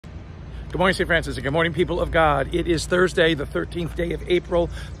Good morning, St. Francis, and good morning, people of God. It is Thursday, the 13th day of April,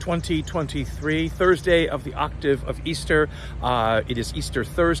 2023, Thursday of the Octave of Easter. It is Easter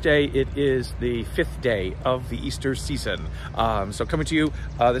Thursday. It is the 5th day of the Easter season. So coming to you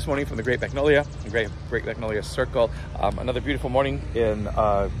this morning from the Great Magnolia, the Great Magnolia Circle. Another beautiful morning in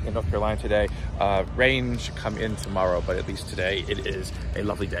North Carolina today. Rain should come in tomorrow, but at least today it is a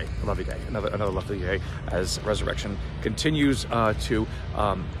lovely day, another lovely day as resurrection continues to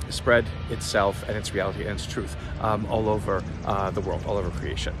spread itself and its reality and its truth all over the world, all over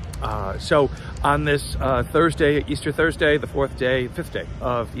creation. So on this Thursday, Easter Thursday, the 5th day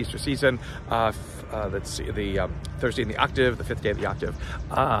of the Easter season, let's see, the Thursday in the Octave, the 5th day of the Octave,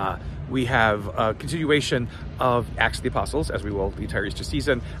 we have a continuation of Acts of the Apostles, as we will the entire Easter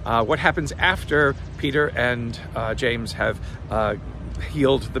season. What happens after Peter and James have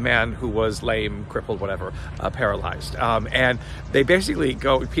healed the man who was lame, crippled, whatever, paralyzed. And they basically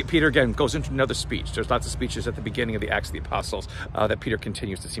go, Peter again goes into another speech. There's lots of speeches at the beginning of the Acts of the Apostles that Peter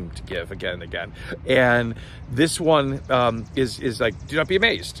continues to seem to give again and again. And this one is like, do not be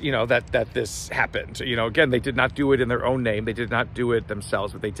amazed, that this happened. Again, they did not do it in their own name. They did not do it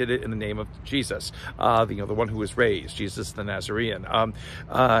themselves, but they did it in the name of Jesus, the one who was raised, Jesus the Nazarene.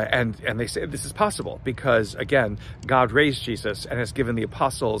 And they say this is possible because, again, God raised Jesus and has given the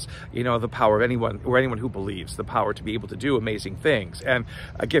apostles, the power of anyone who believes, the power to be able to do amazing things. And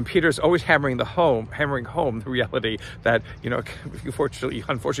again, Peter's always hammering home the reality that,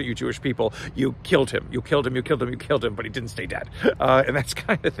 unfortunately, you Jewish people, you killed him, but he didn't stay dead. And that's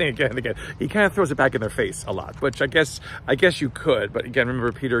kind of thing again and again. He kind of throws it back in their face a lot, which I guess you could. But again,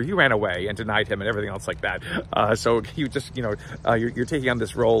 remember, Peter, you ran away and denied him and everything else like that. So you just, you're taking on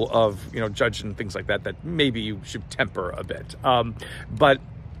this role of, judge and things like that maybe you should temper a bit. But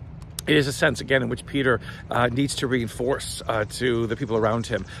it is a sense, again, in which Peter needs to reinforce to the people around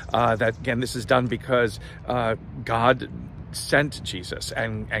him that, again, this is done because God sent Jesus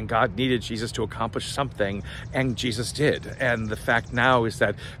and God needed Jesus to accomplish something, and Jesus did. And the fact now is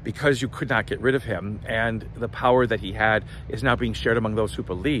that because you could not get rid of him and the power that he had is now being shared among those who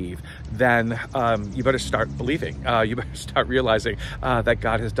believe, then you better start believing. You better start realizing that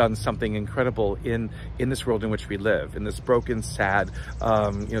God has done something incredible in this world in which we live, in this broken, sad,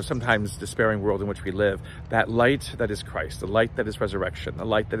 sometimes despairing world in which we live. That light that is Christ, the light that is resurrection, the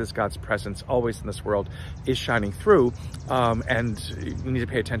light that is God's presence always in this world is shining through. And we need to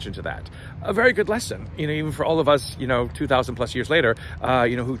pay attention to that. A very good lesson, even for all of us, 2,000 plus years later,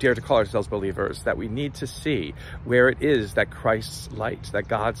 who dare to call ourselves believers, that we need to see where it is that Christ's light, that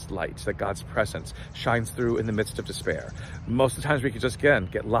God's presence shines through in the midst of despair. Most of the times we can just, again,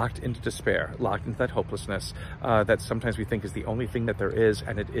 get locked into despair, locked into that hopelessness that sometimes we think is the only thing that there is,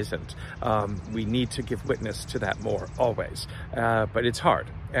 and it isn't. We need to give witness to that more, always. But it's hard,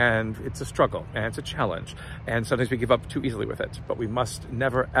 and it's a struggle, and it's a challenge, and sometimes we give up too easily with it, but we must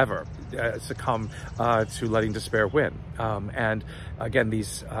never, ever succumb to letting despair win. And again,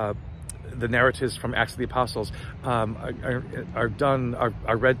 the narratives from Acts of the Apostles are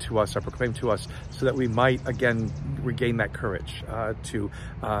read to us, are proclaimed to us, so that we might again regain that courage to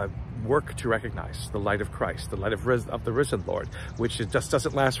work to recognize the light of Christ, the light of the risen Lord, which just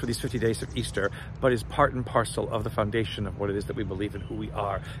doesn't last for these 50 days of Easter, but is part and parcel of the foundation of what it is that we believe and who we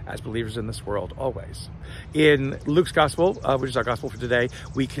are as believers in this world always. In Luke's Gospel, which is our Gospel for today,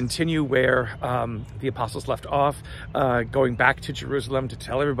 we continue where the apostles left off, going back to Jerusalem to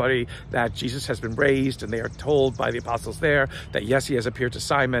tell everybody that Jesus has been raised, and they are told by the apostles there that yes, he has appeared to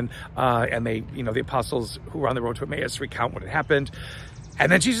Simon, and they, the apostles who were on the road to Emmaus recount what had happened.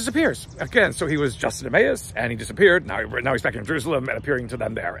 And then Jesus appears again. So he was just in Emmaus and he disappeared. Now he's back in Jerusalem and appearing to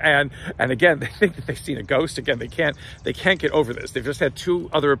them there. And again, they think that they've seen a ghost. Again, they can't get over this. They've just had 2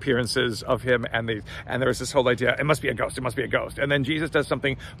 other appearances of him, and there's this whole idea, it must be a ghost, it must be a ghost. And then Jesus does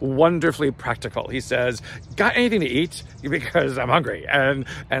something wonderfully practical. He says, got anything to eat? Because I'm hungry. And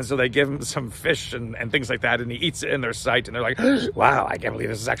so they give him some fish and things like that, and he eats it in their sight, and they're like, wow, I can't believe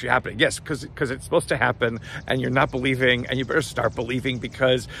this is actually happening. Yes, because it's supposed to happen, and you're not believing, and you better start believing,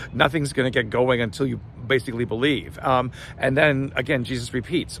 because nothing's going to get going until you basically believe. And then again, Jesus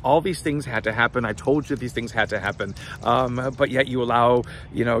repeats, all these things had to happen. I told you these things had to happen. But yet you allow,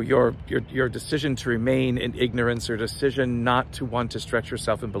 your decision to remain in ignorance, or decision not to want to stretch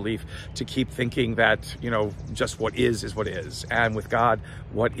yourself in belief, to keep thinking that, just what is what is. And with God,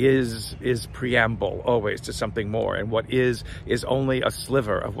 what is preamble always to something more. And what is only a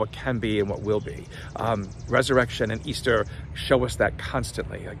sliver of what can be and what will be. Resurrection and Easter show us that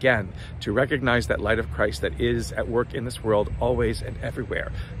constantly, again, to recognize that light of Christ that is at work in this world always and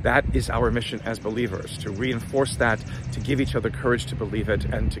everywhere. That is our mission as believers, to reinforce that, to give each other courage to believe it,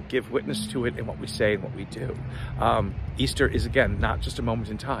 and to give witness to it in what we say and what we do. Easter is, again, not just a moment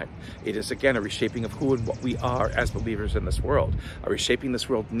in time. It is, again, a reshaping of who and what we are as believers in this world. A reshaping this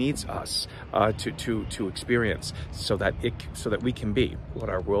world needs us to experience so that we can be what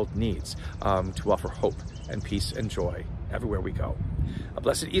our world needs, to offer hope and peace and joy everywhere we go. A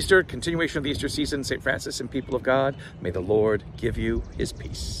blessed Easter, continuation of the Easter season. St. Francis and people of God, may the Lord give you his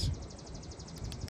peace.